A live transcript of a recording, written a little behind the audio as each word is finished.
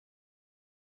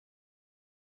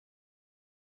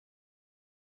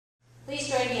Please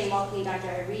join me in welcoming Dr.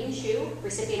 Irene Chu,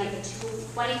 recipient of the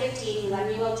 2015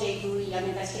 Lemuel J. Bowie Young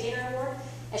Investigator Award,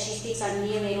 as she speaks on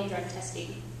neonatal drug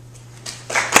testing.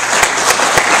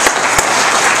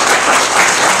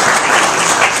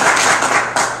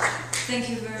 Thank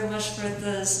you very much for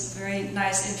this very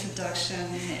nice introduction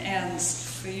and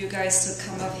for you guys to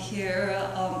come up here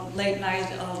late night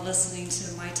listening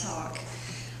to my talk.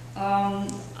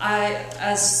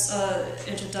 As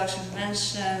introduction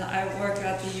mentioned, I work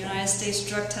at the United States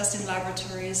Drug Testing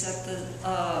Laboratories at the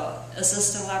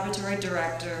Assistant Laboratory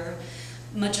Director.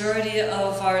 Majority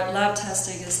of our lab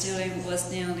testing is dealing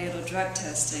with neonatal drug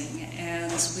testing,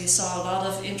 and we saw a lot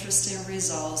of interesting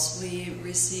results. We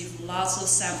received lots of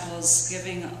samples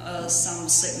giving us some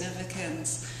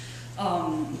significant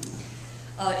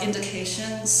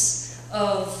indications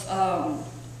of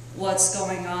what's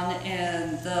going on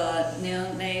in the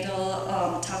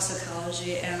neonatal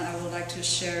toxicology, and I would like to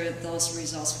share those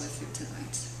results with you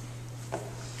tonight.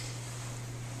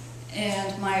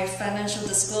 And my financial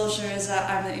disclosure is that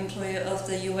I'm an employee of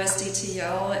the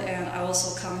USDTL, and I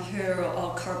also come here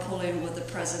carpooling with the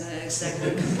president,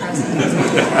 executive president.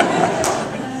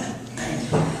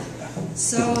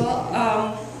 So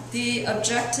the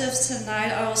objectives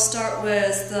tonight, I will start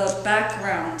with the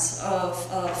background of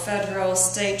federal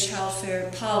state child care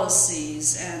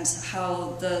policies and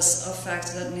how this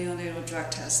affects the neonatal drug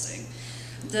testing.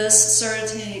 This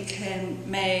certainly can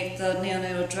make the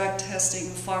neonatal drug testing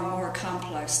far more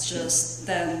complex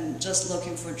than just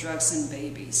looking for drugs in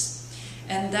babies.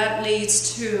 And that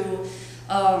leads to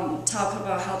talk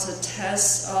about how to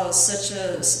test such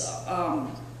as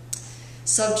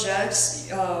subjects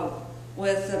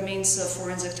with the means of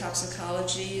forensic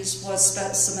toxicologies, what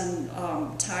specimen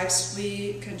types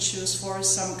we can choose for,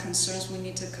 some concerns we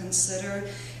need to consider.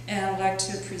 And I'd like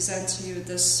to present to you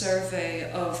this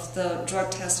survey of the drug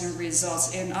testing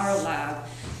results in our lab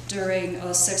during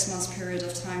a 6-month period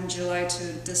of time, July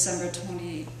to December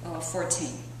 2014.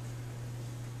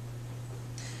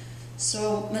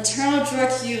 So maternal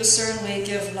drug use certainly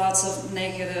gives lots of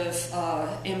negative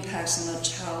impacts on the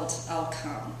child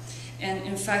outcome. And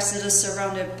in fact, it is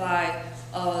surrounded by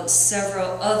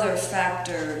several other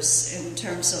factors in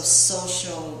terms of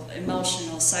social,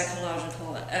 emotional,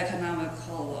 psychological,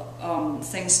 economical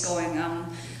things going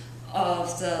on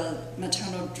of the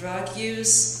maternal drug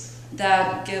use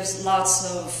that gives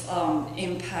lots of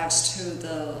impacts to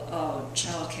the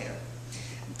child care.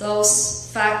 Those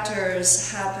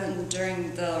factors happen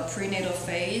during the prenatal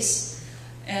phase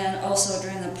and also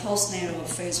during the postnatal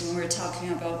phase when we're talking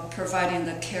about providing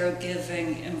the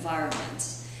caregiving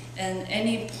environment. And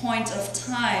any point of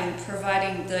time,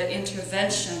 providing the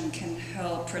intervention can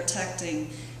help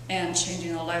protecting and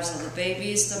changing the lives of the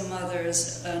babies, the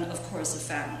mothers, and of course the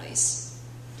families.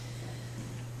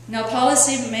 Now,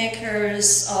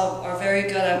 policymakers are very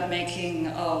good at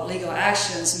making legal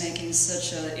actions, making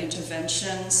such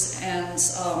interventions, and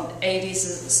 80s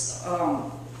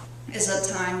is a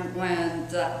time when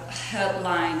the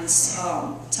headlines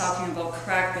talking about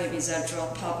crack babies that draw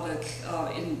public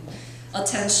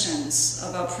attentions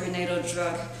about prenatal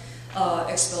drug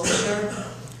exposure.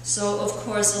 So of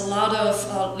course a lot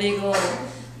of legal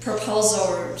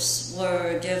proposals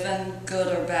were given, good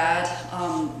or bad.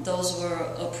 Those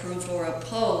were approved or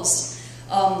opposed.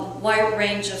 Wide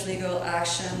range of legal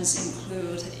actions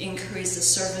include increase the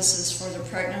services for the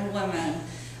pregnant women,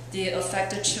 the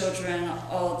affected children,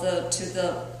 to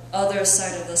the other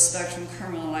side of the spectrum,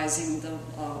 criminalizing the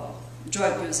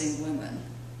drug-using women.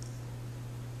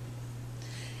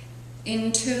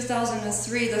 In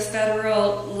 2003, the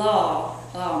federal law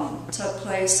took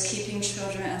place, Keeping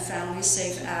Children and Families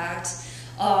Safe Act.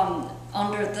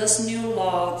 Under this new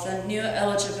law, the new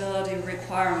eligibility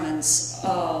requirements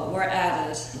were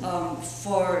added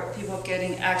for people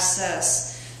getting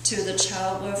access to the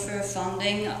child welfare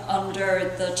funding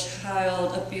under the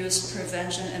Child Abuse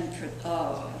Prevention and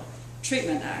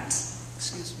Treatment Act.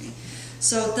 Excuse me.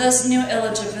 So this new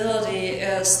eligibility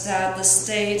is that the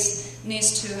state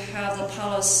needs to have the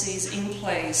policies in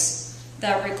place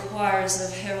that requires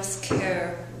the health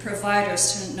care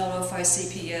providers to notify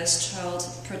CPS, Child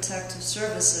Protective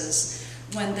Services,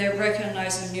 when they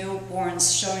recognize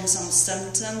newborns showing some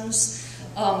symptoms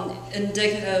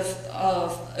indicative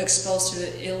of exposed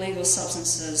to illegal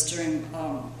substances during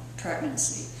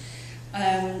pregnancy.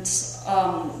 And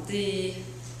the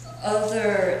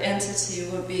other entity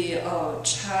would be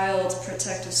Child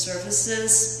Protective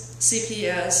Services,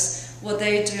 CPS. What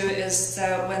they do is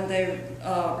that when they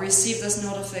receive this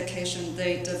notification,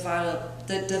 they develop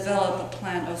a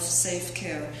plan of safe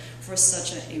care for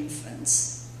such an infant.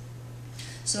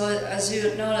 So as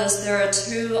you notice, there are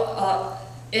two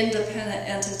independent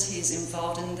entities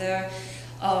involved in there.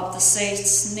 The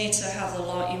states need to have the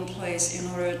law in place in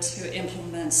order to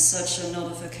implement such a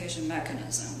notification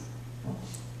mechanism.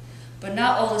 But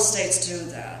not all the states do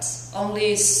that.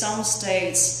 Only some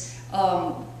states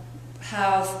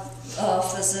have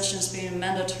physicians being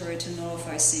mandatory to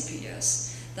notify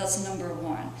CPS. That's number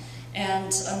one.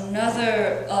 And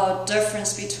another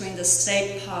difference between the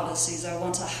state policies I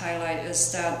want to highlight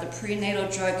is that the prenatal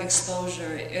drug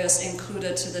exposure is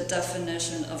included to the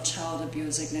definition of child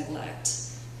abuse and neglect.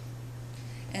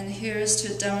 And here's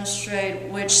to demonstrate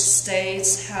which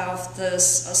states have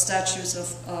this statutes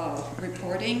of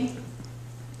reporting.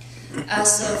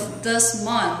 As of this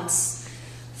month,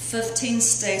 15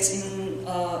 states,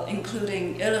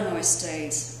 including Illinois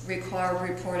state, require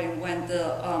reporting when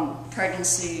the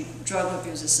pregnancy drug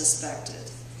abuse is suspected.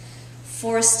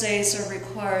 4 states are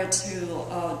required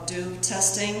to do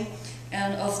testing,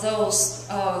 and of those,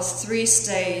 3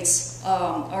 states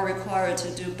are required to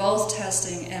do both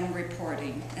testing and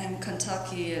reporting, and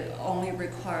Kentucky only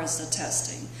requires the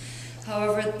testing.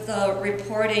 However, the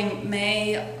reporting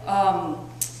may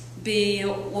be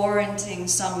warranting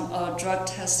some drug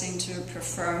testing to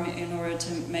perform in order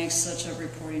to make such a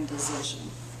reporting decision.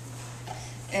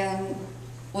 And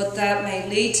what that may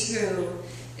lead to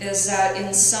is that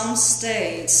in some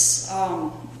states,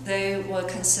 they will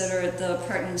consider the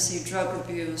pregnancy drug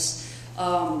abuse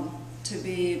to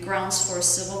be grounds for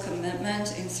civil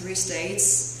commitment in 3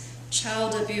 states,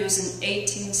 child abuse in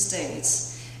 18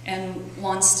 states, and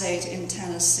 1 state in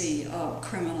Tennessee,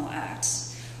 criminal acts.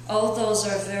 All those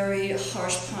are very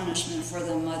harsh punishment for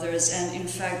the mothers, and in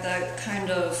fact that kind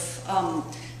of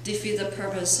defeat the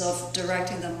purpose of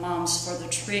directing the moms for the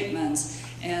treatments.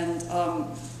 And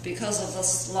because of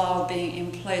this law being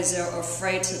in place, they're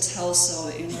afraid to tell so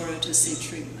in order to seek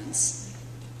treatments.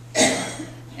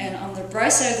 And on the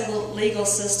bright side of the legal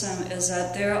system is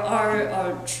that there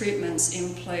are treatments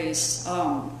in place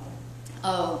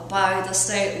by the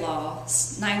state law.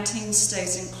 19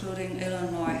 states, including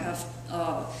Illinois, have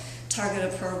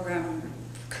targeted program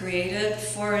created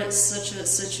for such a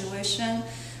situation.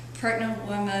 Pregnant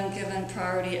women given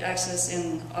priority access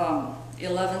in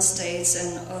 11 states,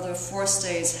 and other 4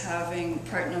 states having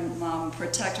pregnant mom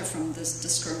protected from this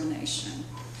discrimination.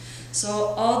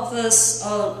 So all this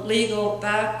legal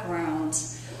background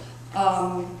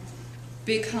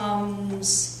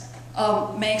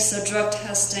makes the drug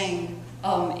testing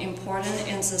important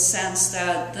in the sense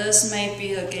that this may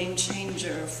be a game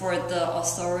changer for the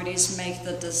authorities make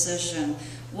the decision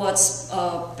what's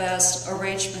best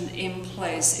arrangement in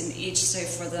place in each state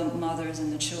for the mothers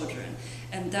and the children.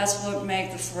 And that's what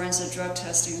makes the forensic drug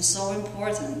testing so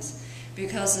important,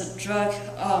 because the drug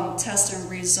testing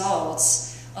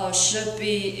results should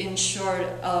be ensured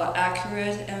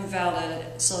accurate and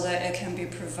valid so that it can be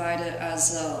provided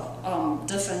as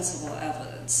defensible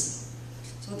evidence.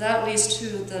 So that leads to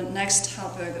the next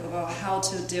topic about how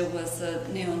to deal with the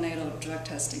neonatal drug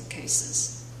testing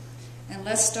cases. And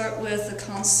let's start with the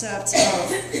concept of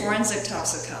forensic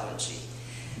toxicology.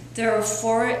 There are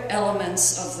 4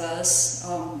 elements of this,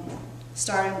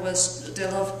 starting with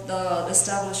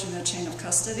establishing a chain of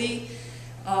custody.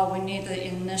 We need the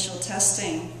initial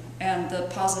testing, and the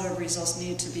positive results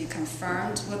need to be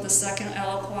confirmed with the second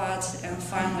aliquot, and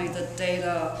finally the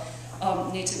data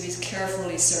need to be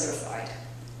carefully certified.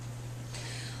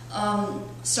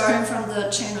 Starting from the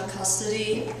chain of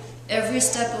custody, every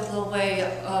step of the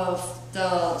way of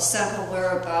the sample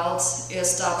whereabouts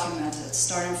is documented,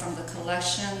 starting from the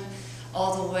collection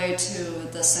all the way to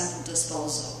the sample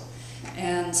disposal.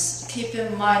 And keep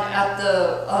in mind, at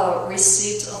the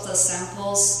receipt of the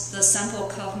samples, the sample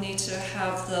cup needs to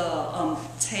have the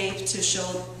tape to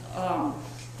show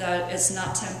that it's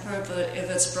not tampered, but if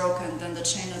it's broken, then the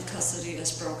chain of custody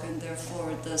is broken.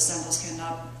 Therefore, the samples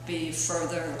cannot be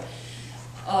further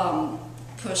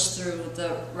pushed through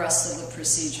the rest of the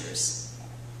procedures.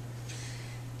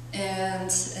 And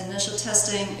initial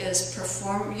testing is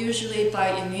performed usually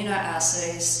by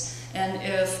immunoassays, and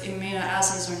if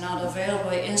immunoassays are not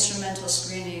available, instrumental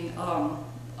screening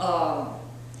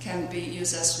can be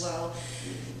used as well.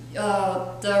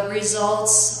 The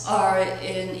results are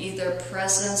in either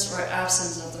presence or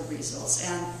absence of the results,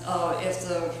 and if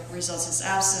the results is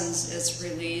absence, it's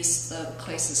released, the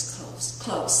case is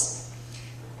closed.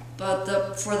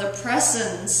 But for the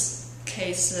presence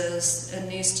cases, it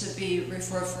needs to be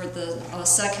referred for the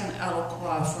second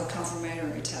aliquot for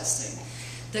confirmatory testing.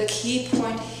 The key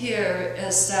point here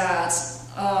is that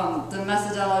the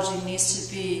methodology needs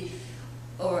to be,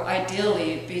 or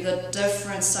ideally be, the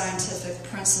different scientific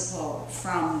principle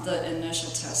from the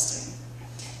initial testing.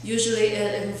 Usually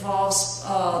it involves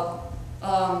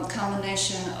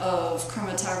combination of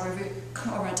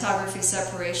chromatography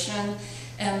separation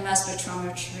and mass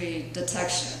spectrometry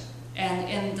detection. And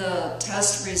in the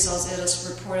test results, it is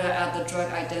reported at the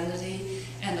drug identity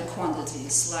and the quantity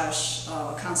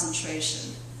 /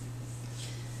 concentration.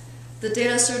 The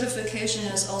data certification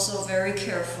is also very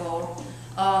careful.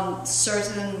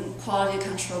 Certain quality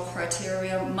control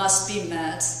criteria must be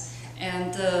met,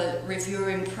 and the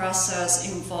reviewing process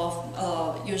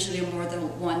involves usually more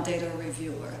than one data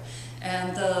reviewer.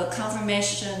 And the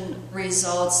confirmation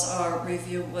results are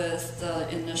reviewed with the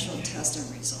initial testing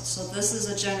results. So this is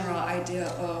a general idea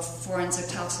of forensic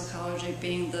toxicology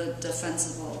being the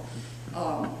defensible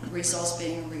results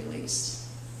being released.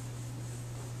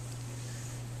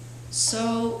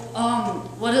 So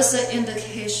what is the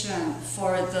indication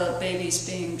for the babies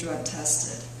being drug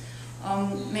tested?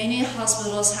 Many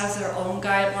hospitals have their own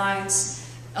guidelines.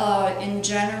 In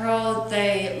general,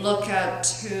 they look at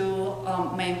two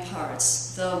main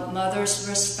parts: the mother's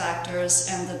risk factors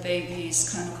and the baby's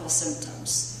clinical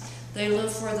symptoms. They look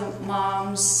for the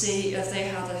moms, see if they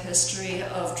have a history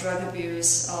of drug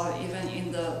abuse, even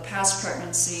in the past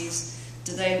pregnancies.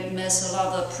 Do they miss a lot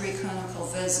of the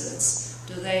preclinical visits?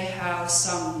 Do they have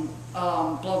some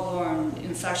bloodborne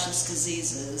infectious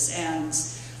diseases? And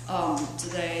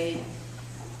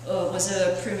was it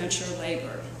a premature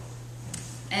labor?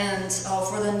 And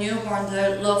for the newborn,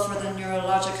 they look for the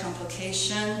neurologic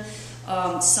complication,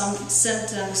 some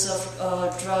symptoms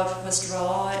of drug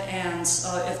withdrawal, and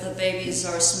if the babies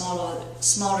are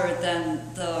smaller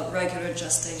than the regular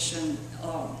gestation,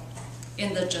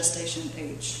 in the gestation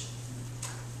age.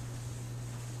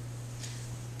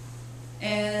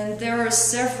 And there are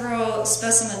several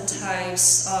specimen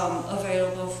types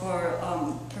available for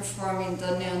performing the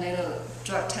neonatal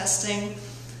drug testing.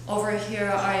 Over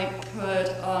here I put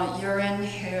urine,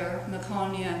 hair,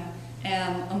 meconium,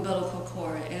 and umbilical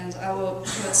cord, and I will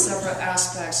put several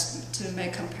aspects to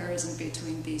make comparison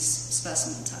between these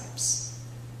specimen types.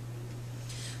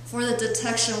 For the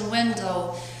detection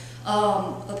window,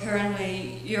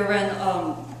 apparently urine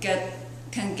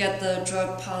can get the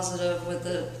drug positive with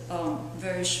a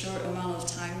very short amount of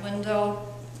time window,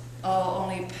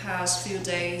 only past few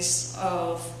days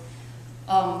of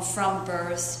from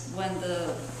birth when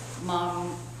the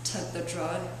mom took the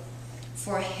drug.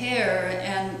 For hair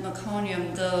and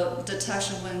meconium, the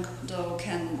detection window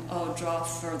can draw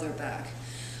further back.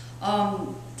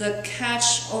 The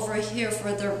catch over here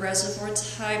for the reservoir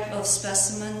type of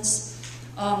specimens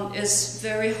is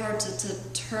very hard to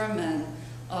determine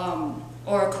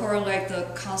or correlate the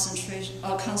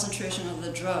concentration of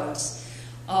the drugs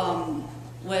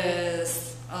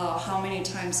with how many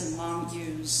times the mom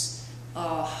used,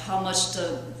 how much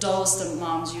the dose the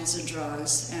moms use the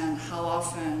drugs, and how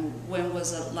often, when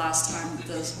was the last time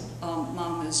the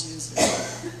mom is using.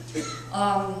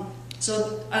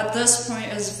 So at this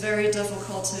point, it's very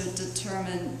difficult to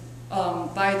determine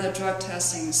by the drug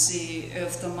testing, see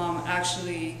if the mom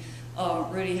actually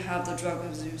really have the drug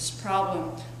abuse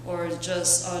problem or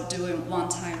just do it one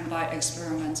time by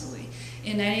experimentally.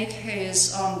 In any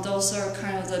case, those are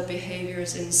kind of the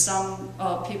behaviors in some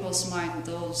people's mind.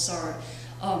 Those are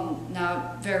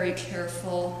not very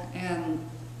careful and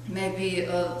maybe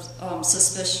a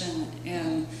suspicion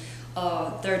in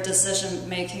their decision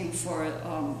making for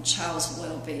child's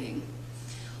well-being.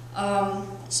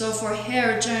 So for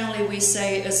hair, generally we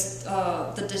say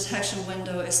the detection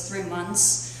window is 3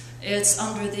 months. It's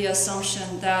under the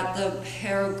assumption that the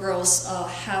hair grows a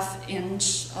 ½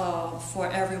 inch for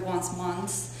every 1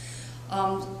 month.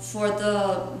 For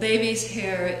the baby's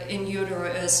hair in utero,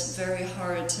 it's very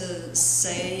hard to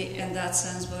say in that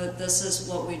sense, but this is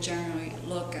what we generally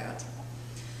look at.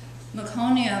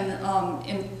 Meconium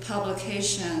in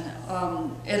publication,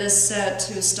 it is said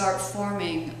to start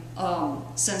forming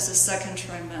since the 2nd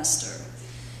trimester.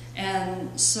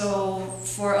 And so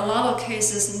for a lot of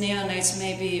cases, neonates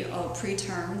may be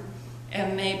preterm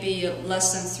and maybe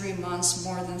less than 3 months,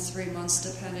 more than 3 months,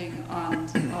 depending on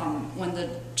when the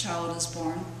child is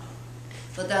born.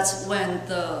 But that's when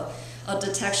the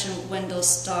detection window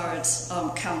starts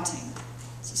counting,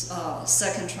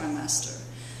 2nd trimester.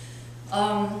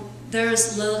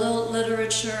 There's little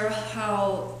literature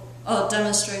how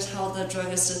demonstrates how the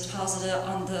drug is deposited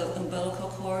on the umbilical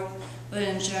cord. But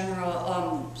in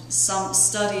general, some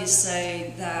studies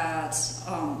say that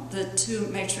the 2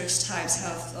 matrix types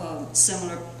have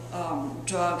similar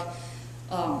drug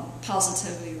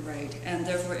positivity rate, and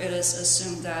therefore it is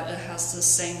assumed that it has the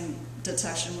same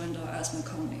detection window as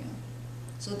meconium.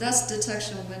 So that's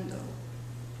detection window.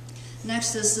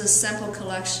 Next is the sample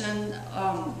collection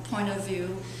point of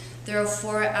view. There are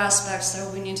 4 aspects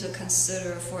that we need to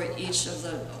consider for each of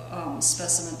the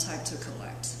specimen type to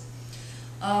collect.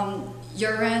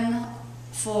 Urine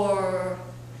for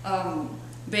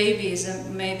babies,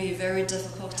 it may be very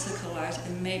difficult to collect.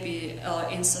 It may be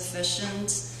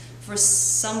insufficient. For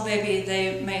some baby,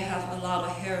 they may have a lot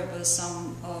of hair, but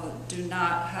some do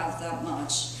not have that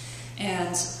much.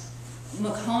 And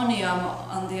meconium,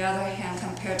 on the other hand,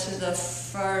 compared to the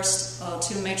first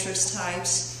 2 matrix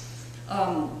types,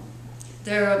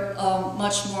 they're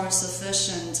much more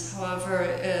sufficient. However,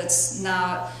 it's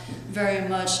not very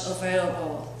much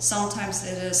available. Sometimes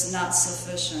it is not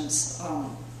sufficient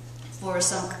for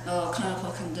some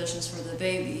clinical conditions for the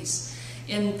babies.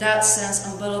 In that sense,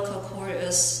 umbilical cord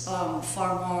is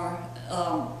far more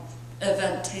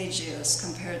advantageous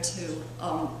compared to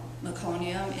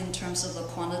meconium in terms of the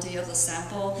quantity of the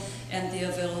sample and the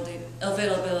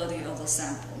availability of the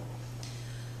sample.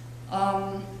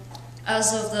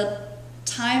 As of the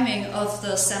timing of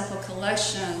the sample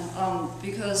collection,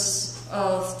 because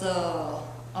of the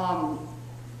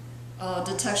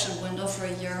detection window for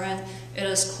urine, it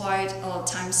is quite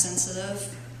time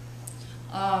sensitive.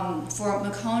 For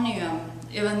meconium,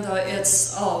 even though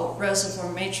it's a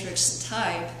reservoir matrix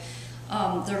type,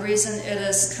 the reason it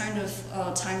is kind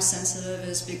of time sensitive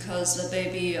is because the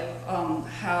baby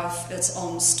have its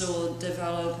own stool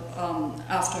develop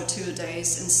after 2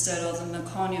 days instead of the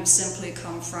meconium simply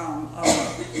come from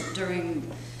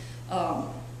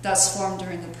that's formed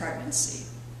during the pregnancy.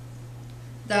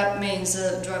 That means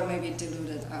the drug may be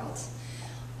diluted out.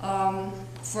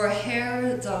 For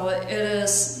hair, though, it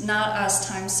is not as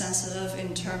time sensitive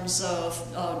in terms of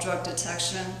drug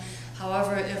detection.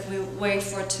 However, if we wait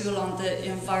for too long, the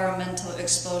environmental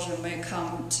exposure may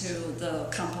come to the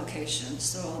complications.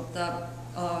 So that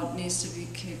needs to be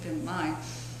kept in mind.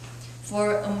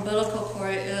 For umbilical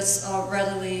cord, it's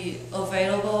readily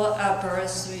available at birth.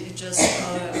 So you just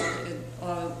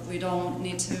we don't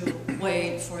need to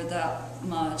wait for that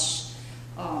much,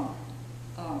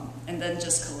 and then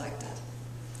just collect it.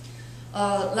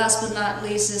 Last but not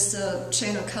least is the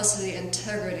chain of custody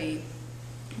integrity.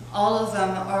 All of them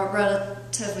are,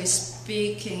 relatively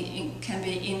speaking, can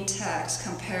be intact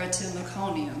compared to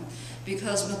meconium,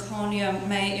 because meconium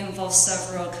may involve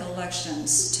several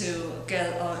collections to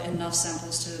get enough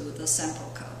samples to the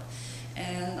sample cup.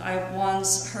 And I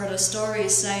once heard a story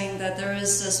saying that there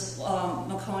is this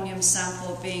meconium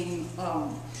sample being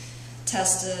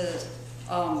tested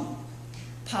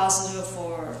positive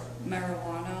for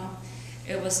marijuana.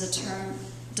 It was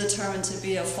determined to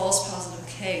be a false positive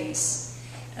case.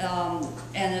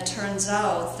 And it turns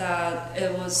out that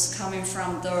it was coming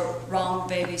from the wrong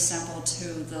baby sample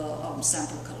to the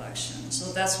sample collection.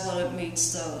 So that's what it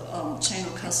means, the chain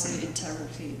of custody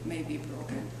integrity may be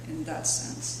broken in that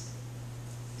sense.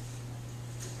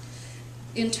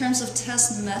 In terms of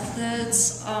test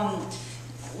methods,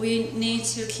 we need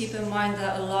to keep in mind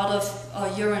that a lot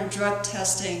of urine drug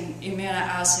testing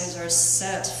immunoassays are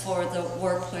set for the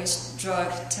workplace drug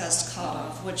test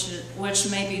cutoff, which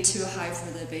may be too high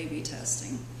for the baby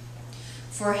testing.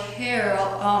 For hair,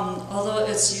 although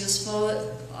it's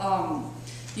useful,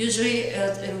 usually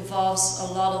it involves a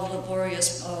lot of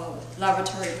laborious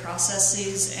laboratory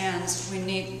processes, and we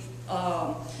need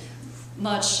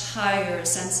much higher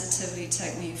sensitivity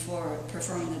technique for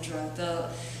performing the drug. The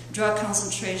drug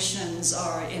concentrations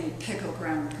are in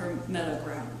picogram per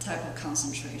milligram type of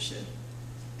concentration.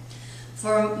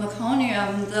 For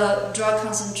meconium, the drug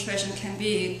concentration can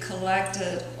be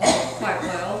collected quite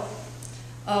well,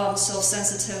 so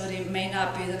sensitivity may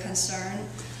not be the concern.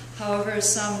 However,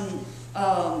 some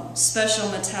special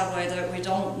metabolite that we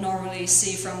don't normally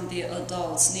see from the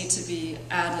adults need to be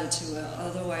added to it,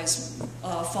 otherwise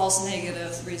false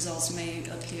negative results may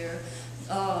appear.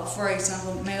 For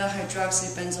example,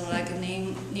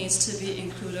 metahydroxybenzoylecgonine needs to be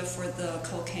included for the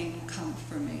cocaine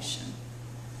confirmation.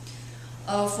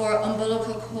 For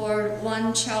umbilical cord,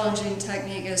 one challenging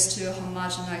technique is to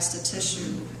homogenize the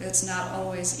tissue. It's not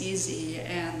always easy,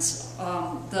 and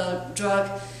the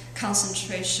drug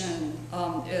concentration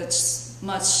is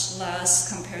much less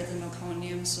compared to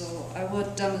meconium, so I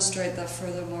would demonstrate that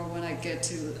furthermore when I get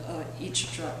to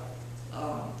each drug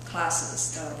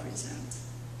classes that I present.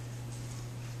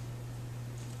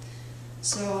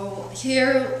 So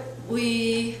here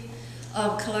we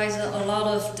collected a lot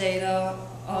of data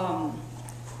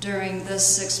during this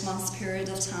 6-month period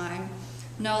of time.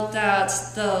 Note that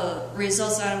the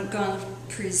results that I'm going to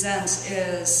present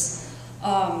is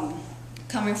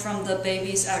coming from the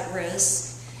babies at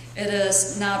risk. It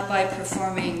is not by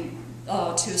performing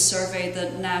to survey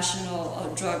the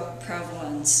national drug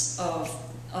prevalence of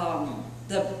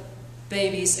the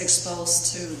babies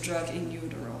exposed to drug in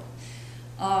utero.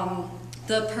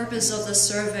 The purpose of the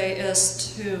survey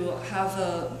is to have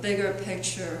a bigger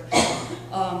picture,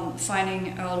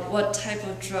 finding out what type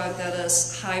of drug that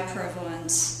is high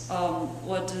prevalence,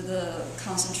 what do the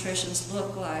concentrations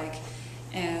look like,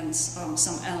 and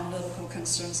some analytical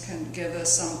concerns can give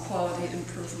us some quality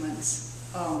improvements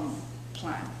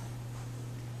plan.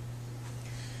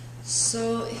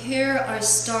 So here I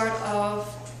start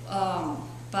off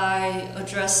by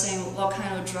addressing what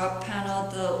kind of drug panel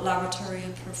the laboratory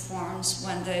performs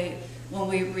when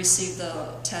we receive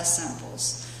the test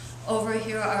samples. Over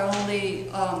here I only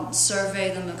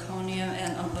survey the meconium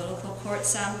and umbilical cord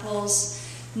samples.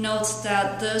 Note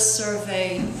that this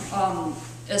survey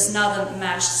is not a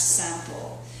matched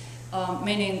sample,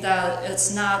 meaning that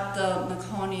it's not the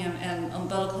meconium and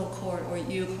umbilical cord or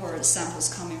U-cord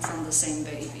samples coming from the same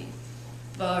baby,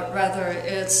 but rather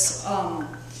it's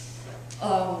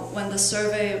when the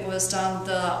survey was done,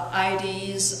 the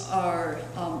IDs are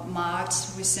marked.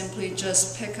 We simply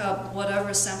just pick up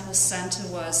whatever samples sent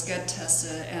to us, get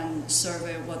tested, and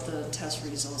survey what the test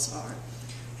results are.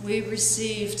 We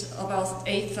received about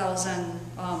 8,000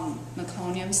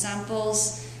 meconium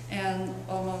samples and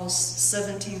almost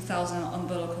 17,000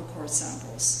 umbilical cord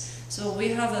samples. So we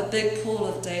have a big pool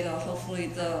of data. Hopefully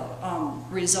the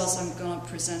results I'm going to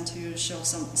present to you show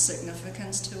some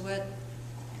significance to it.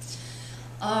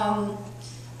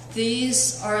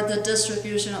 These are the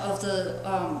distribution of the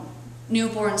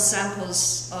newborn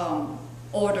samples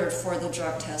ordered for the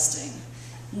drug testing.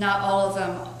 Not all of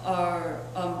them are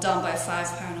done by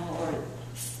 5-panel or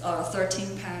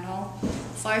 13-panel.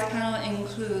 5-panel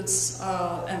includes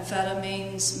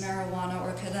amphetamines, marijuana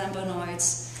or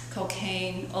cannabinoids,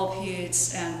 cocaine,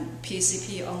 opiates, and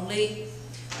PCP only.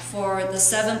 For the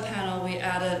 7-panel, we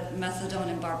added methadone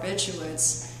and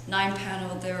barbiturates.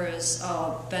 9-panel, there is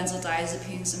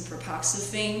benzodiazepines and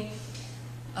propoxyphene.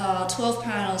 12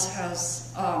 panels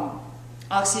has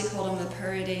oxycodone,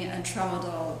 meperidine, and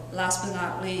tramadol. Last but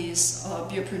not least,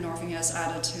 buprenorphine is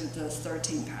added to the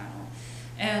 13 panel.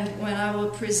 And when I will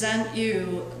present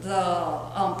you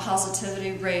the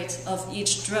positivity rate of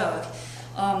each drug,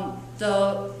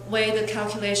 the way the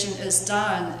calculation is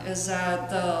done is that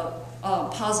the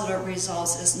positive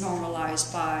results is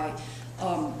normalized by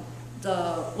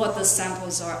what the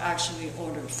samples are actually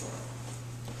ordered for.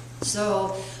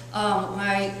 So when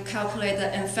I calculate the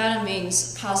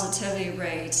amphetamines positivity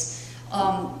rate,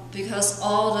 because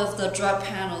all of the drug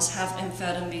panels have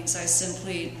amphetamines, I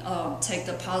simply take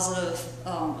the positive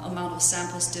amount of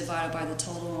samples divided by the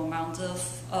total amount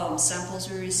of samples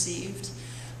we received.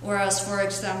 Whereas, for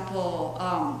example,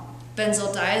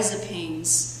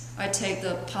 benzodiazepines, I take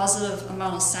the positive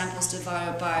amount of samples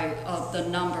divided by the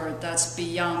number that's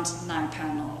beyond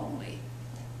 9-panel only,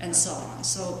 and so on.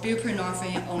 So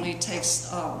buprenorphine only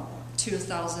takes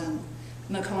 2,000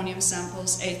 meconium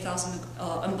samples, 8,000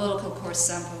 umbilical cord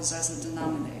samples as a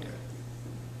denominator.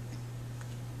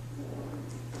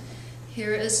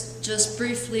 Here is just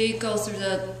briefly go through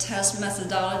the test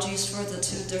methodologies for the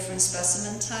 2 different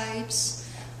specimen types.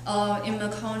 In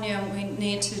meconium, we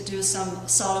need to do some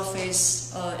solid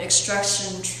phase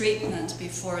extraction treatment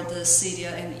before the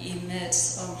CEDIA and emit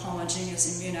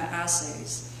homogeneous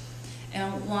immunoassays.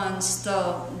 And once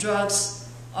the drugs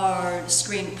are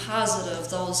screened positive,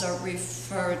 those are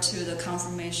referred to the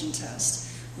confirmation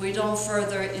test. We don't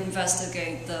further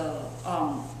investigate the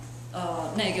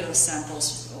negative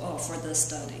samples for this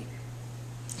study.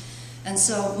 And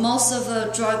so most of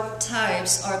the drug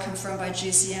types are confirmed by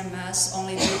GCMS.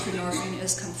 Only buprenorphine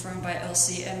is confirmed by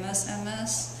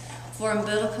LC-MS. For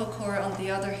umbilical cord, on the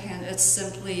other hand, it's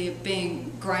simply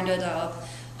being grinded up,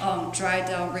 dried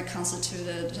down,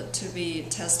 reconstituted to be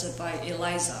tested by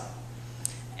ELISA.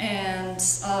 And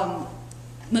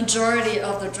majority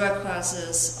of the drug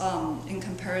classes, in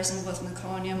comparison with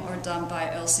meconium, are done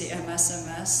by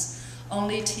LC-MS.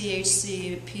 Only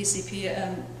THC, PCP,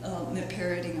 and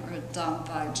meperidine are done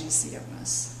by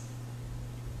GCMS.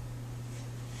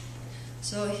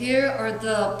 So here are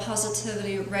the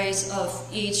positivity rates of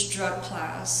each drug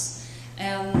class.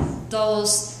 And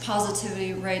those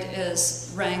positivity rate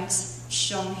is ranked,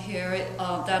 shown here,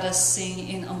 that is seen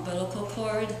in umbilical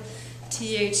cord.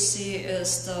 THC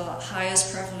is the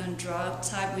highest prevalent drug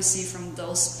type we see from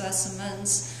those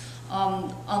specimens.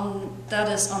 That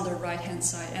is on the right-hand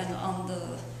side, and on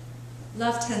the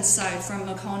left-hand side from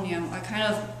meconium, I kind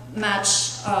of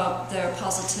match their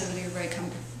positivity rate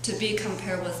to be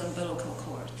compared with umbilical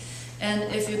cord.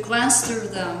 And if you glance through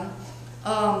them,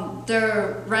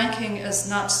 their ranking is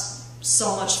not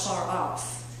so much far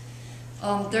off.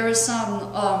 There is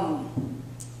some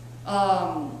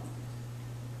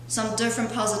some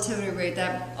different positivity rate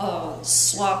that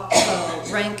swap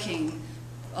ranking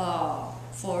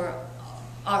for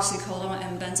oxycodone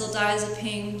and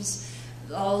benzodiazepines.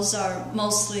 Those are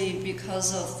mostly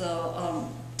because of the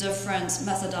different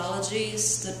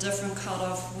methodologies, the different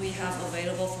cutoff we have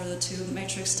available for the two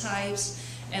matrix types,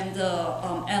 and the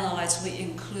analytes we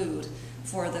include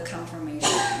for the confirmation.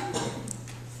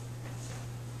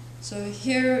 So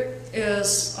here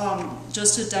is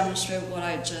just to demonstrate what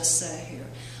I just said here.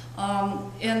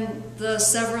 In the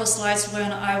several slides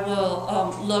when I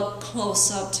will look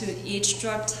close up to each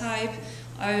drug type,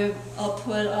 I'll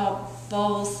put up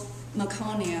both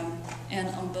meconium and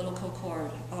umbilical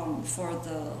cord for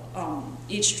the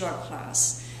each drug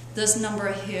class. This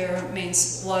number here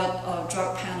means what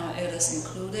drug panel it is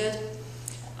included,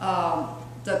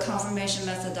 the confirmation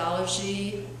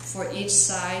methodology for each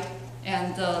side,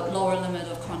 and the lower limit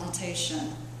of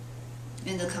quantitation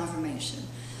in the confirmation.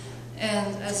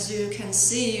 And as you can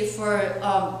see, for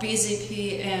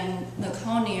BZP and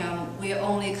meconium, we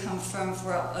only confirm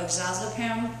for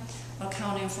oxazepam,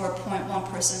 accounting for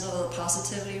 0.1% of the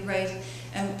positivity rate.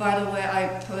 And by the way,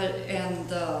 I put in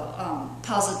the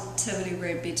positivity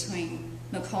rate between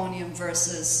meconium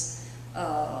versus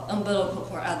umbilical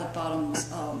cord at the bottom,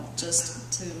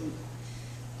 just to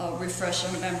refresh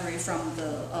your memory from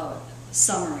the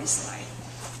summary slide.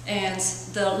 And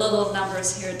the little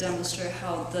numbers here demonstrate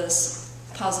how this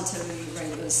positivity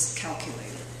rate is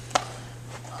calculated.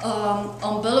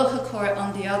 Umbilical cord,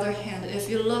 on the other hand, if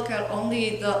you look at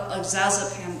only the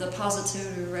oxazepam, the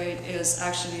positivity rate is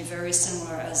actually very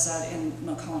similar as that in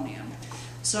meconium.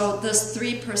 So this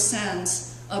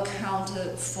 3%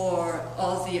 accounted for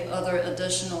all the other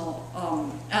additional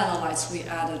analytes we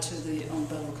added to the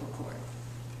umbilical cord.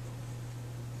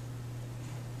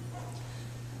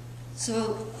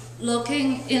 So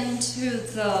looking into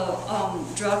the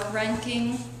drug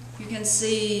ranking, you can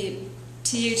see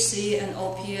THC and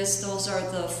opiates, those are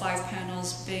the 5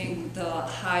 panels being the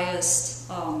highest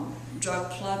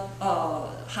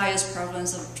highest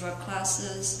prevalence of drug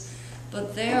classes.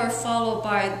 But they are followed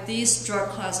by these drug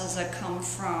classes that come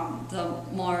from the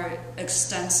more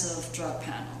extensive drug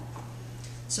panel.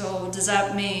 So does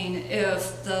that mean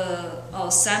if the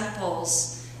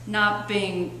samples not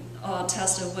being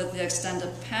tested with the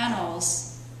extended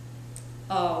panels,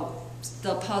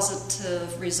 the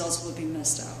positive results will be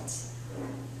missed out?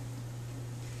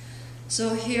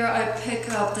 So here I pick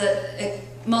up the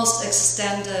most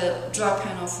extended drug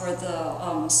panel for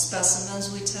the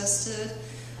specimens we tested.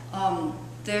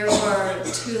 There were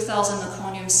 2,000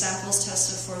 meconium samples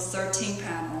tested for 13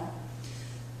 panel.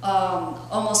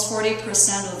 Almost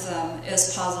 40% of them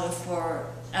is positive for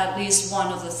at least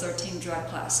one of the 13 drug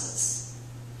classes.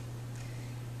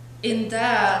 In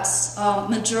that,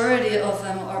 majority of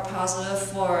them are positive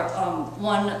for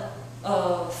one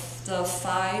of the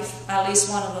 5, at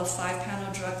least one of the 5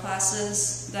 panel drug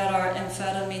classes that are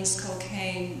amphetamines,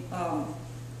 cocaine,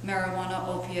 marijuana,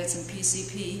 opiates, and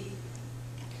PCP.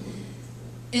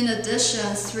 In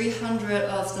addition, 300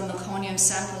 of the meconium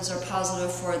samples are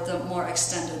positive for the more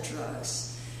extended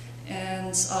drugs.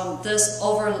 And this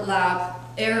overlap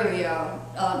area,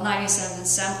 97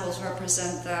 samples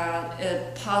represent that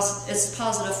it's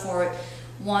positive for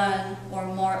one or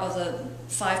more of the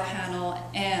 5 panel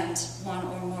and one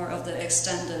or more of the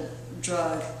extended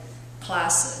drug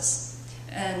classes.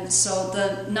 And so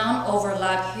the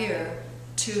non-overlap here,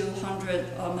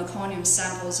 200 meconium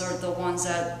samples are the ones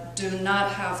that do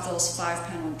not have those 5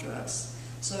 panel drugs.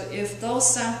 So if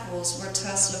those samples were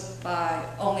tested by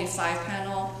only 5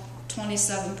 panel,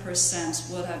 27%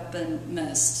 would have been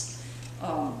missed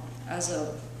as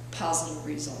a positive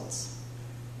result.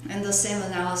 And the same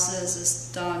analysis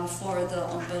is done for the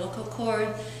umbilical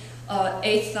cord.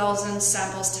 8,000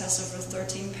 samples tested for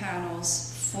 13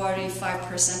 panels,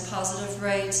 45% positive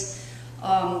rate.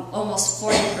 Almost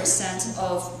 40%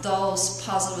 of those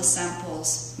positive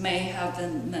samples may have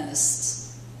been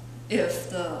missed if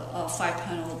the 5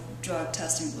 panel drug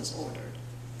testing was ordered.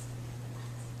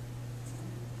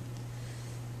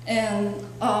 And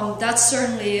that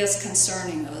certainly is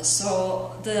concerning us.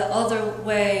 So the other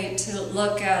way to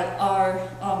look at our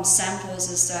samples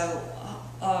is that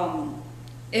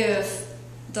if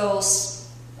those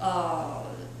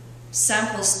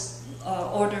samples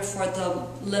ordered for the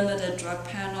limited drug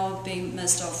panel being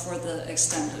missed out for the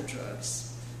extended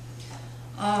drugs.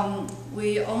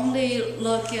 We only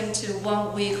look into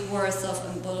 1 week worth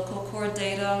of umbilical cord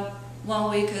data.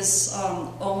 1 week is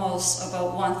almost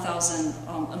about 1,000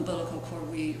 umbilical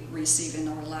cord we receive in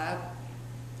our lab.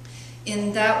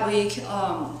 In that week,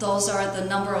 those are the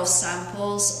number of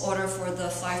samples ordered for the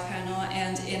 5-panel,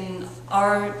 and in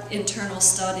our internal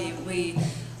study, we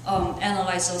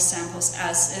analyze those samples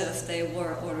as if they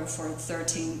were ordered for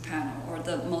 13-panel, or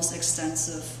the most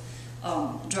extensive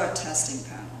drug testing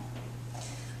panel.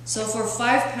 So for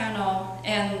 5-panel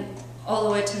and all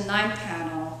the way to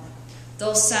 9-panel,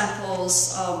 those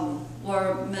samples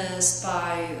were missed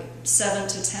by 7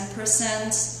 to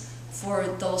 10% for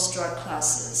those drug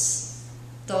classes.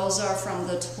 Those are from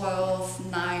the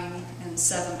 12, 9, and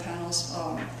 7 panels.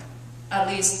 At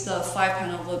least the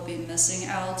 5-panel would be missing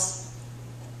out.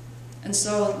 And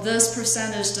so this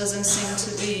percentage doesn't seem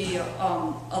to be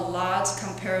a lot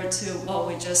compared to what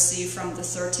we just see from the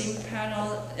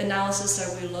 13-panel analysis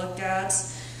that we looked at.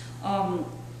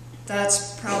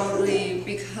 That's probably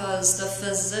because the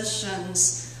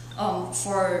physicians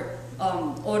for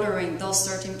ordering those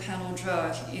 13-panel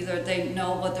drug, either they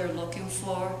know what they're looking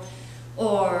for,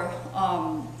 or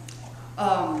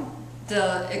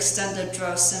the extended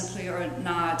drugs simply are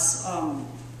not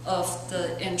of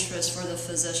the interest for the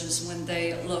physicians when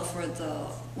they order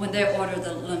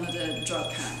the limited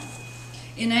drug panel.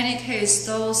 In any case,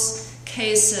 those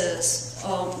cases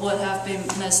would have been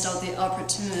missed out the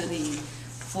opportunity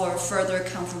for further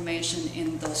confirmation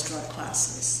in those drug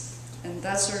classes, and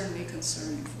that's certainly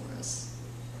concerning for us.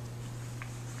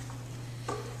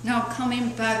 Now, coming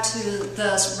back to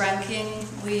this ranking,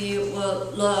 we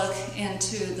will look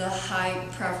into the high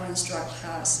prevalence drug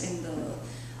class in the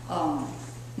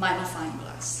magnifying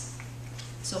glass.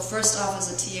 So first off is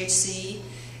the THC.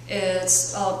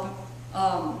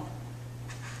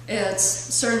 It's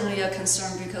certainly a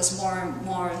concern because more and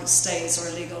more states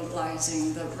are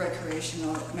legalizing the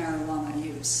recreational marijuana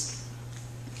use.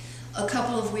 A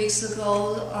couple of weeks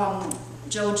ago,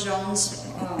 Joe Jones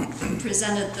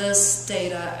presented this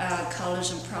data at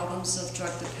College on Problems of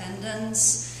Drug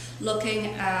Dependence,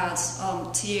 looking at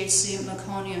THC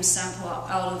meconium sample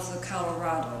out of the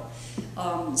Colorado,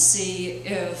 see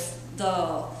if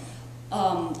the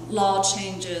law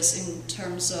changes in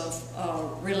terms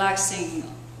of relaxing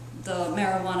the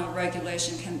marijuana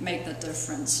regulation can make the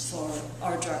difference for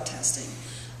our drug testing.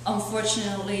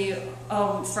 Unfortunately,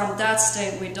 from that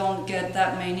state, we don't get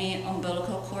that many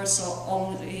umbilical cords, so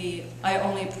I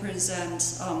only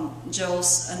present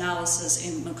Joe's analysis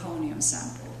in meconium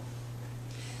sample.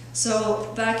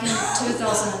 So back in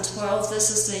 2012,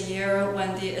 this is the year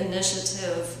when the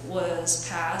initiative was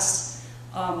passed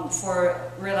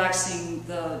for relaxing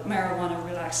the marijuana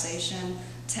relaxation.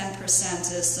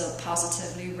 10% is the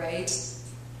positivity rate.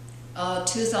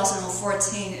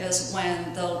 2014 is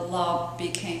when the law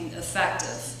became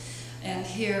effective. And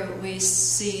here we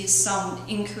see some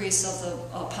increase of the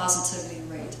positivity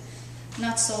rate.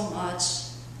 Not so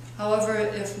much. However,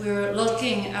 if we're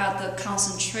looking at the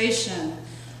concentration,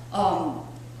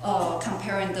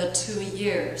 comparing the 2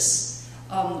 years,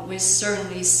 we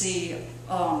certainly see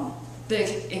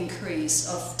big increase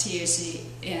of THC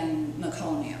in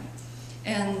meconium.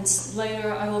 And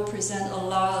later I will present a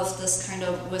lot of this kind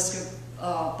of whisker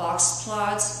box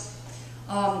plots.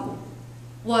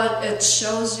 What it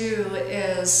shows you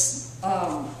is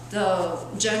the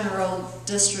general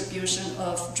distribution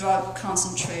of drug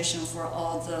concentration for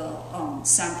all the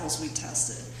samples we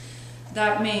tested.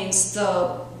 That means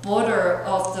the border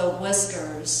of the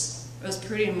whiskers is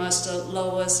pretty much the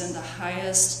lowest and the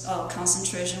highest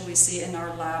concentration we see in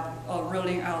our lab,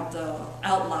 ruling out the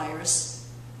outliers.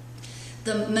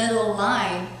 The middle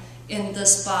line in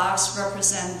this box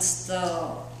represents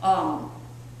the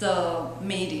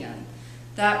median.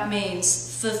 That means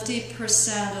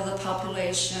 50% of the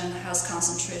population has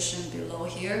concentration below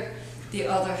here. The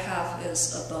other half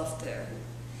is above there.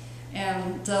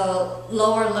 And the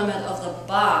lower limit of the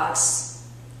box,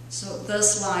 so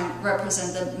this line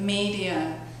represents the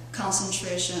median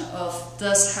concentration of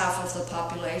this half of the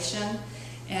population,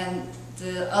 and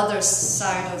the other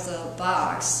side of the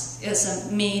box is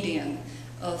a median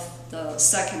of the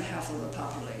second half of the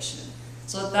population.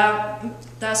 So that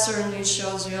certainly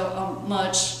shows you a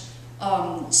much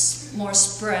more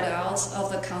spread out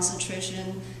of the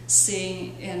concentration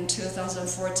seen in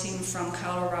 2014 from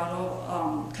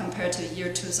Colorado compared to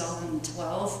year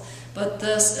 2012. But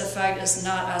this effect is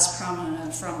not as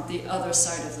prominent from the other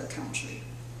side of the country.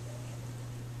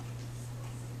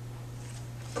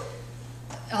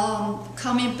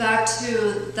 Coming back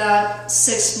to that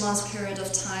 6-month period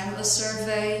of time, a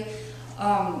survey,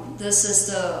 this is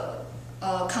the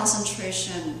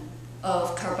concentration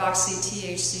of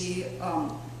carboxy-THC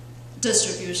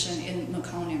distribution in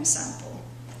meconium sample.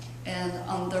 And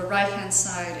on the right-hand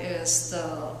side is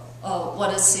the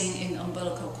what is seen in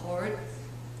umbilical cord.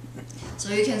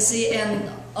 So you can see in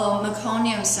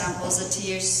meconium samples, the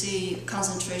THC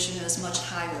concentration is much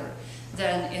higher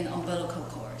than in umbilical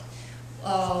cord.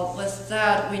 With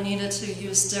that, we needed to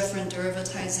use different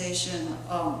derivatization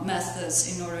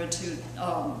methods in order to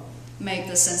make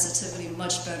the sensitivity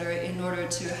much better, in order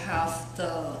to have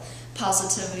the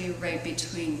positivity rate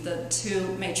between the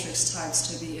two matrix types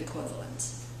to be equivalent.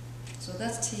 So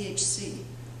that's THC.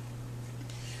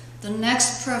 The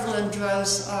next prevalent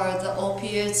drugs are the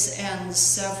opiates and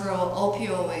several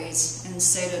opioids and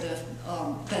sedative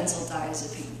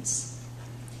benzodiazepines.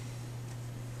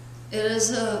 It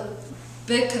is a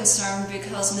big concern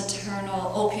because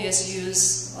maternal opiate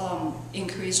use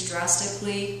increased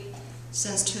drastically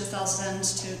since 2000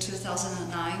 to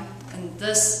 2009, and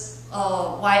this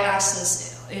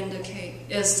y-axis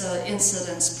is the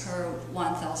incidence per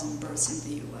 1,000 births in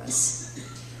the U.S.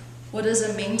 What does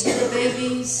it mean to the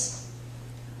babies?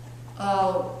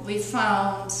 We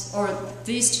found, or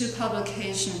these two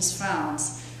publications found,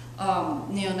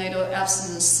 neonatal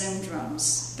abstinence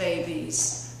syndromes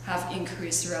babies have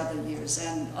increased throughout the years,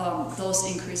 and those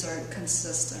increases are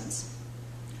consistent.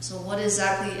 So what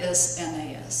exactly is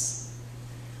NAS?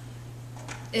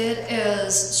 It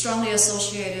is strongly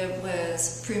associated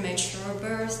with premature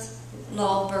birth,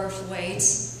 low birth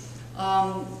weights.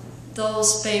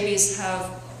 Those babies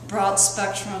have broad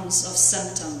spectrums of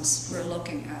symptoms we're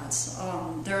looking at.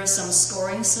 There is some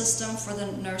scoring system for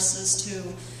the nurses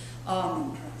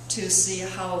to see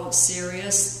how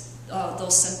serious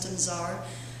those symptoms are.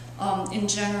 In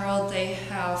general, they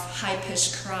have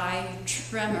high-pitched cry,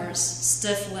 tremors,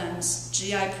 stiff limbs,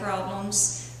 GI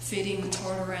problems, feeding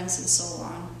intolerance, and so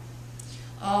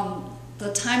on.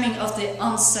 The timing of the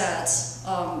onset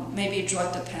may be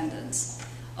drug-dependent.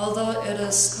 Although it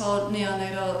is called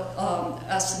neonatal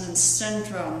abstinence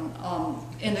syndrome,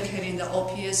 indicating the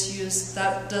opiate use,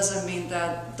 that doesn't mean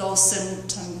that those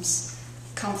symptoms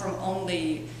come from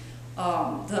only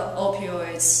the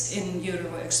opioids in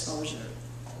utero exposure.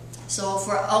 So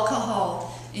for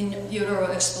alcohol in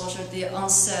utero exposure, the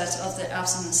onset of the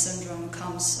abstinence syndrome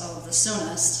comes the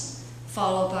soonest,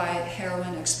 followed by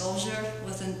heroin exposure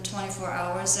within 24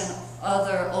 hours, and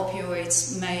other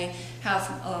opioids may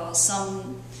have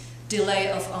some delay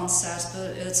of onset,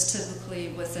 but it's typically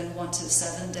within 1 to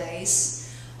 7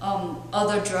 days.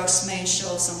 Other drugs may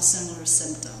show some similar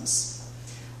symptoms.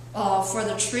 For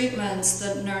the treatments,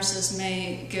 the nurses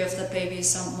may give the baby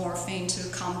some morphine to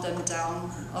calm them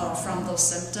down from those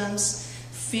symptoms.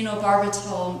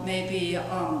 Phenobarbital may be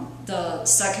the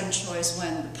second choice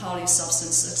when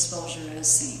polysubstance exposure is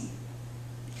seen.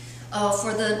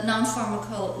 For the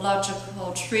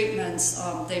non-pharmacological treatments,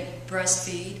 they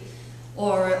breastfeed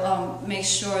or make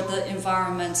sure the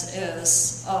environment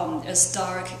is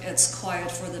dark, it's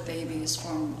quiet for the babies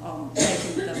from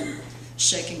making them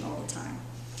shaking all the time.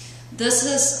 This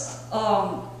is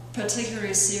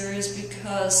particularly serious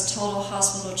because total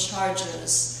hospital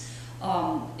charges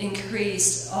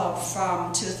increased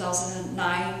from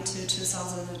 2009 to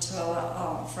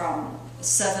 2012 from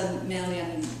 $7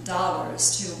 million to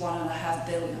 $1.5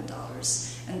 billion.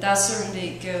 And that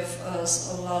certainly gives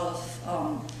us a lot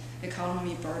of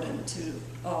economy burden to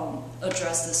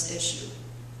address this issue.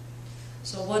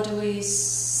 So what do we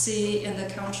see in the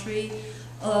country?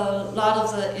 A lot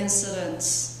of the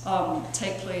incidents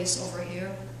take place over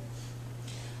here,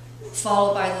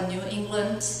 followed by the New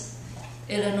England.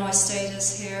 Illinois State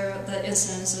is here. The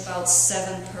incidence is about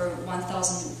 7 per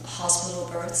 1,000 hospital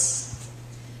births.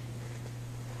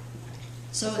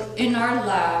 So in our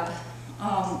lab,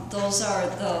 those are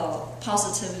the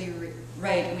positivity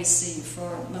rate we see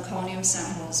for meconium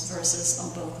samples versus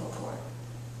umbilical cord.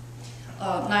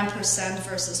 9%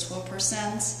 versus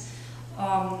 12%.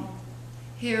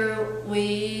 Here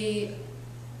we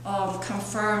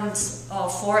confirmed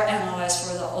 4 analytes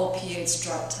for the opiates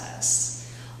drug test.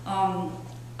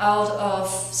 Out of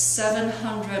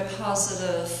 700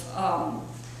 positive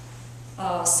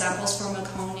samples for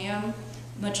meconium,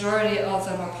 majority of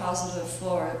them are positive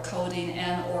for codeine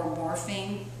and or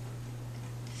morphine.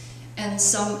 And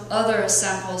some other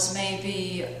samples may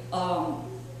be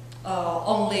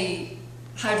only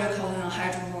hydrocodone and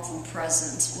hydromorphone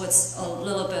present, with a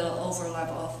little bit of overlap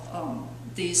of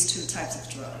these two types of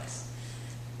drugs.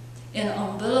 In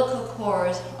umbilical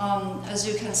cord, as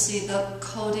you can see, the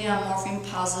codeine and morphine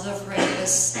positive rate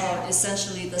is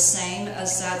essentially the same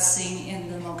as that seen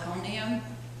in the meconium.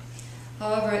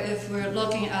 However, if we're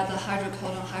looking at the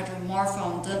hydrocodone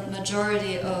hydromorphone, the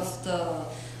majority of the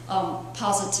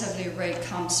positivity rate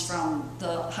comes from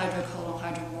the hydrocodone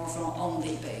hydromorphone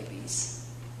only babies.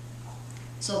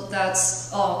 So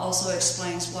that's also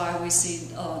explains why we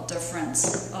see a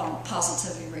difference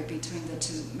positivity rate between the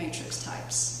two matrix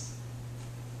types.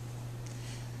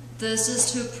 This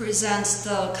is to present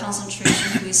the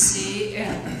concentration we see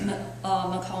in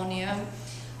meconium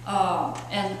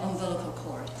and umbilical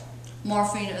cord.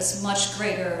 Morphine is much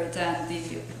greater than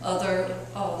the other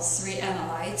three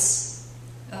analytes.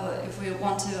 If we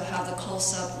want to have the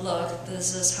close-up look,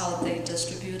 this is how they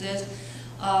distributed.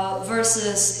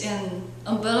 Versus in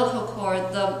umbilical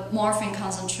cord, the morphine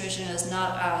concentration is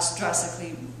not as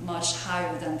drastically much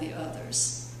higher than the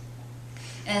others.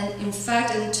 And in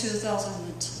fact, in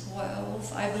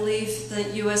 2012, I believe the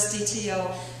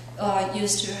USDTL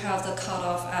used to have the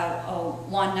cutoff at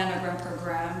 1 nanogram per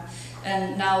gram,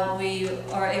 and now we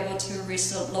are able to reach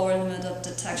the lower limit of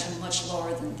detection much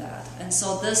lower than that. And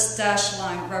so this dashed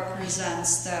line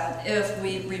represents that if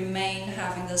we remain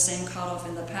having the same cutoff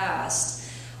in the past,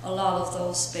 a lot of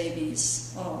those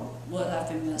babies would have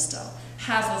been missed out.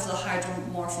 Half of the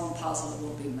hydromorphone positive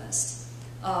will be missed.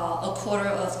 A quarter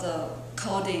of the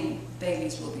coding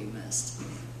babies will be missed.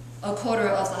 A quarter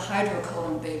of the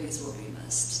hydrocodone babies will be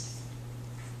missed.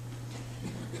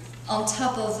 On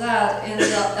top of that, in the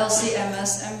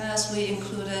LC-MS, we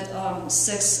included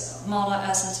 6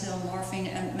 monoacetylmorphine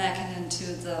and mecanin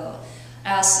to the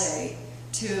assay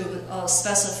to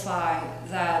specify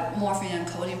that morphine and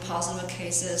codeine positive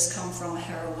cases come from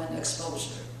heroin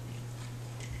exposure.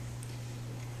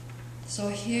 So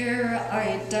here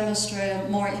I demonstrated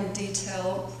more in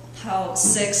detail how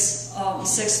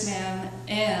 6-mem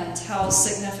and how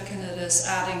significant it is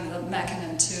adding the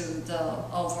mecanin to the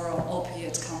overall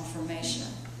opiate conformation.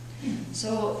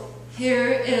 So here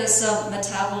is a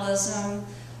metabolism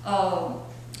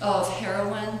of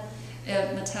heroin.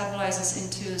 It metabolizes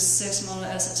into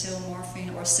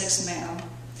 6-monoacetylmorphine or 6-mem.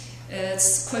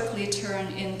 It's quickly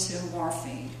turned into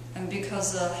morphine. And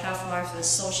because the half-life is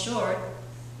so short,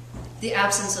 the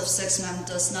absence of 6-mem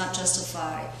does not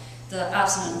justify the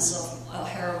absence of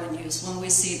heroin use when we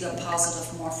see the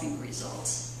positive morphine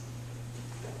results.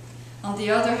 On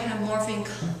the other hand, morphine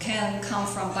can come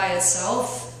from by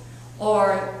itself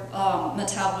or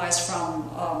metabolized from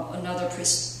another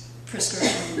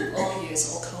prescription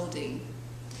opiates or codeine.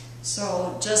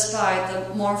 So just by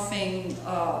the morphine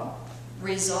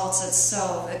results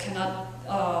itself, it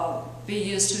cannot be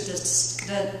used to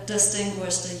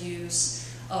distinguish the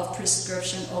use of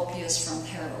prescription opiates from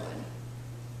heroin.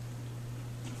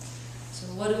 So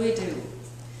what do?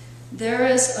 There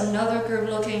is another group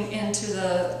looking into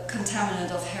the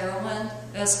contaminant of heroin.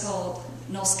 It's called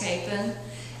noscapin.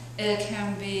 It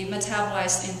can be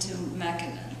metabolized into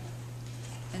mecanin.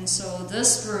 And so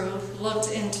this group looked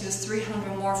into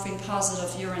 300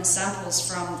 morphine-positive urine samples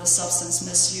from the substance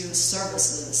misuse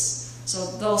services.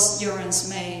 So those urines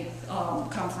may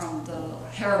come from the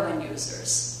heroin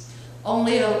users.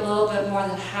 Only a little bit more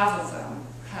than half of them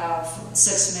have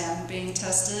 6-mem being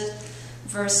tested,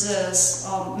 versus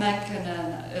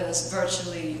mecanin is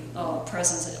virtually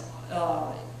present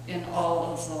in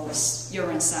all of those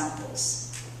urine samples.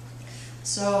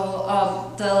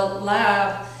 So the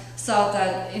lab thought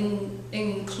that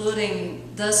including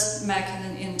this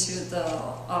mechanism into the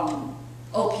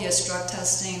opiate drug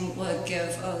testing would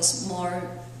give us more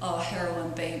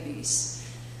heroin babies.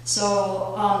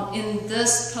 So in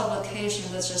this publication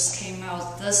that just came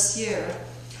out this year,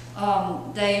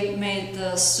 they made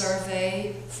the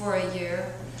survey for a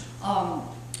year.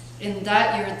 In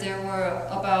that year, there were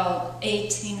about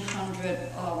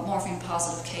 1,800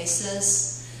 morphine-positive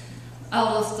cases.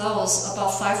 Out of those,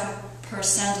 about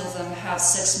 5% of them have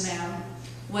 6-mem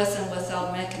with and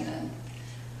without mecanin.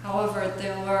 However,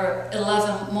 there were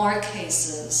 11 more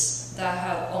cases that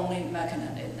had only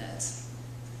mecanin in it.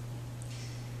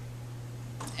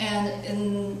 And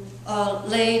in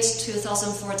late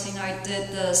 2014, I did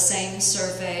the same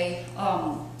survey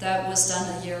that was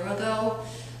done a year ago.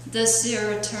 This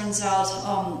year, it turns out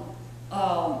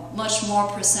much more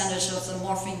percentage of the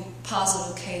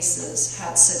morphine-positive cases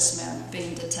had 6-mem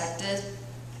being detected.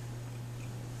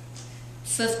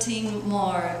 15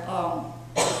 more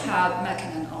had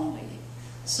mecanin only.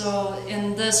 So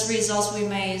in this results, we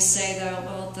may say that,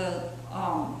 well,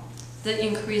 the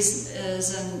increase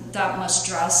isn't that much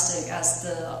drastic as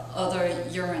the other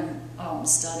urine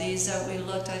studies that we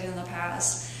looked at in the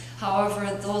past.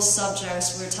 However, those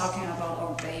subjects we're talking about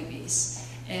are babies.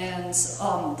 And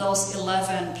those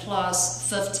 11 plus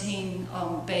 15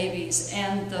 babies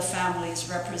and the families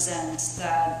represent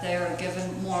that they are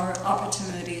given more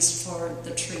opportunities for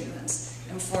the treatments.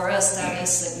 And for us, that is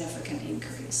a significant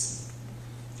increase.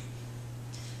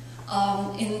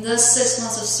 In this 6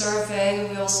 months of survey,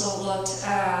 we also looked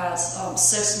at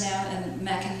 6-NAM and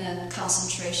mechanin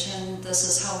concentration. This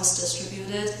is how it's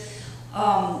distributed.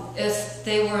 If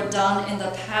they were done in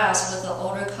the past with the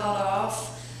older cutoff,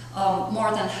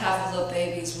 more than half of the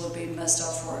babies would be messed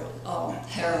up for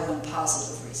heroin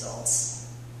positive results.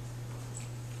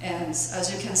 And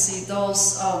as you can see,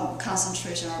 those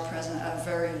concentrations are present at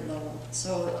very low.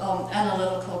 So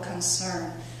analytical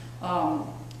concern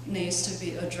needs to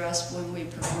be addressed when we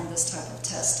perform this type of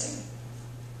testing.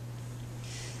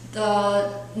 The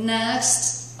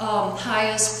next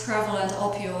highest prevalent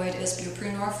opioid is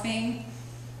buprenorphine.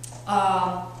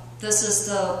 This is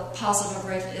the positive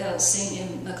rate seen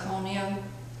in meconium,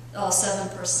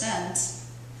 7%.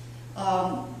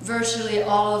 Virtually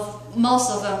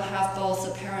most of them have both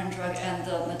the parent drug and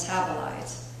the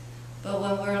metabolite. But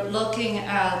when we're looking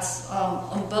at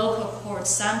umbilical cord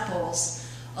samples,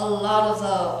 a lot of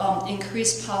the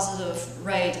increased positive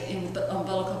rate in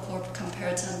umbilical cord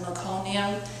compared to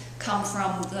meconium come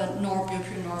from the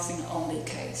norbuprenorphine only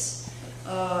case.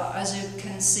 As you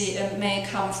can see, it may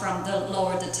come from the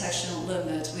lower detection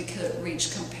limit we could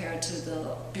reach compared to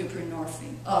the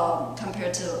buprenorphine,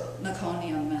 compared to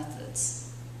meconium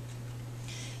methods.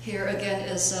 Here again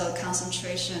is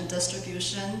concentration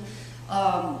distribution.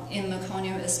 In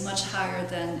meconium is much higher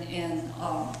than in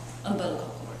umbilical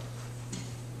cord.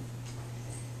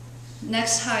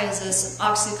 Next highest is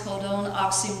oxycodone,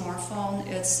 oxymorphone.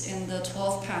 It's in the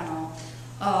 12th panel.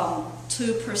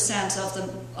 2% of the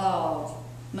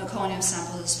meconium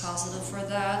sample is positive for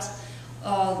that.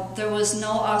 There was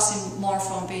no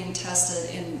oxymorphone being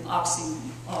tested in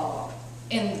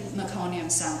meconium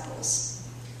samples.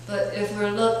 But if we're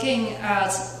looking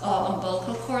at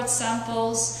umbilical cord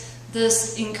samples,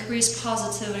 this increased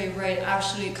positivity rate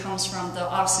actually comes from the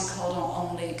oxycodone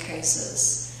only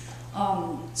cases.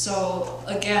 So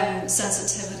again,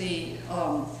 sensitivity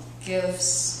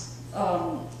gives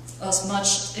us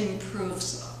much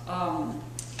improved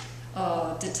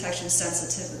detection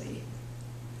sensitivity.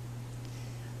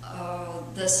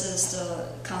 This is the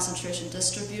concentration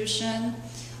distribution.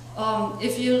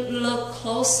 If you look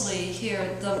closely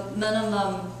here, the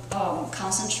minimum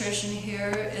concentration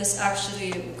here is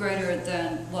actually greater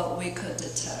than what we could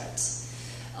detect.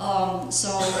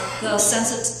 So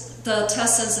the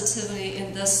test sensitivity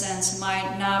in this sense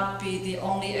might not be the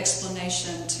only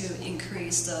explanation to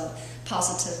increase the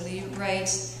positivity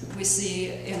rate we see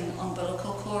in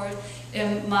umbilical cord.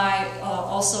 It might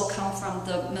also come from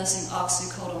the missing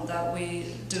oxycodone that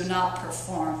we do not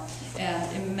perform,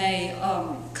 and it may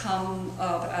come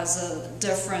up as a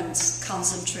different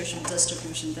concentration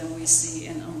distribution than we see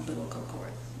in umbilical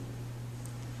cord.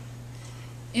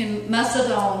 In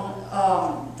methadone,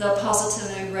 the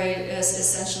positivity rate is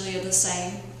essentially the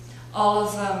same. All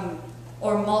of them,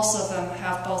 or most of them,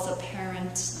 have both the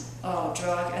parent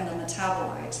drug and the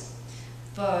metabolite.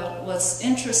 But what's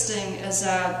interesting is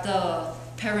that the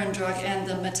parent drug and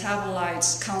the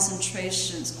metabolite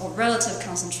concentrations, or relative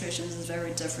concentrations, is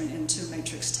very different in two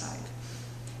matrix type.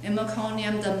 In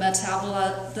meconium, the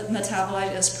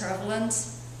metabolite is prevalent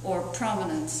or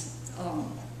prominent,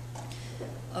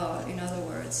 in other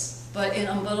words. But in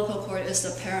umbilical cord, it's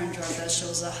the parent drug that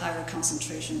shows a higher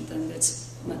concentration than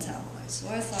its metabolite. So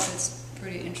I thought it's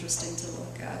pretty interesting to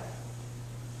look at.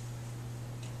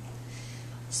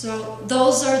 So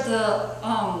those are the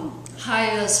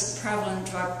highest prevalent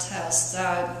drug tests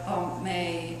that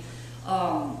may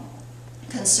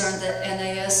concern the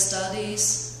NAS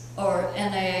studies or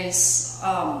NAS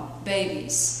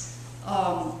babies.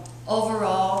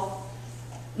 Overall,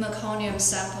 meconium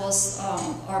samples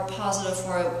are positive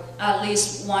for at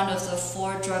least one of the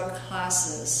 4 drug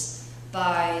classes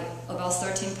by about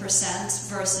 13%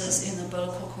 versus in the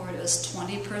umbilical cord is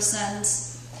 20%.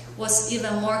 What's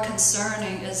even more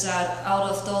concerning is that out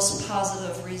of those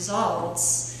positive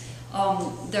results,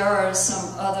 there are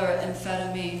some other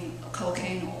amphetamine,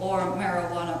 cocaine, or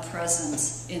marijuana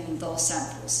present in those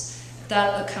samples.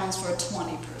 That accounts for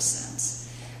 20%.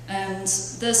 And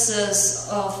this is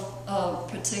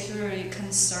particularly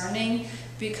concerning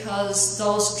because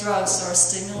those drugs are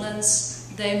stimulants.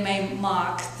 They may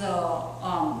mock the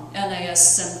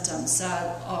NAS symptoms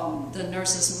that the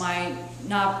nurses might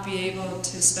not be able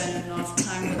to spend enough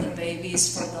time with the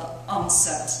babies for the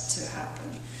onset to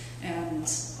happen. And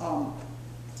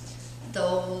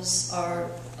those are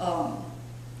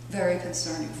very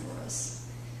concerning for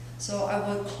us. So I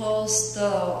would close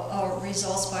the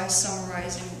results by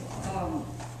summarizing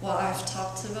what I've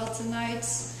talked about tonight.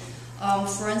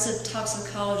 Forensic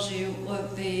toxicology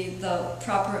would be the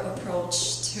proper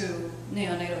approach to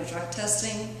neonatal drug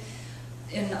testing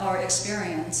in our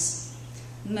experience.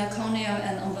 Meconium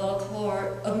and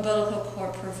umbilical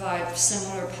cord provide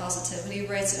similar positivity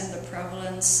rates and the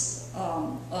prevalence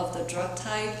of the drug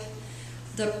type.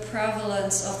 The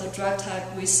prevalence of the drug type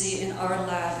we see in our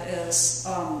lab is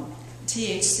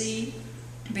THC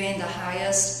being the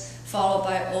highest, followed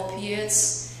by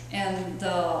opiates and the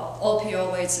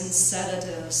opioids and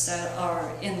sedatives that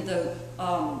are in the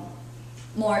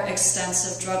more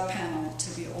extensive drug panel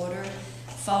to be ordered,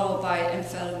 followed by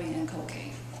amphetamine and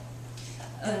cocaine.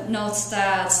 Notes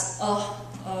that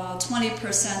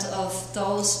 20% of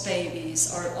those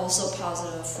babies are also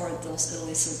positive for those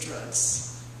illicit drugs.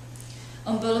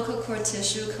 Umbilical cord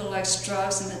tissue collects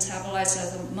drugs and metabolites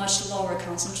at much lower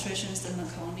concentrations than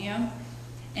meconium,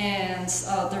 and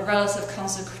the relative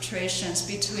concentrations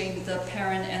between the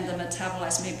parent and the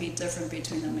metabolites may be different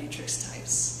between the matrix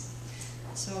types.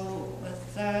 So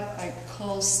with that, I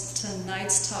close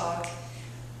tonight's talk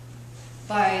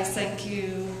by thank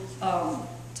you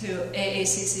to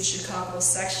AACC Chicago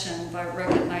section by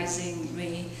recognizing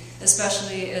me,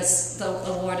 especially as the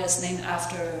award is named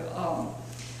after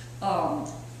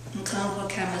clinical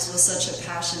chemists with such a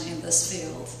passion in this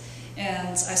field. And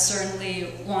I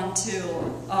certainly want to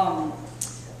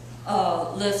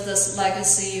live this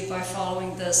legacy by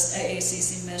following this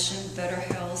AACC mission, better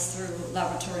health through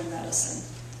laboratory medicine.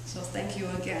 So thank you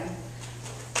again.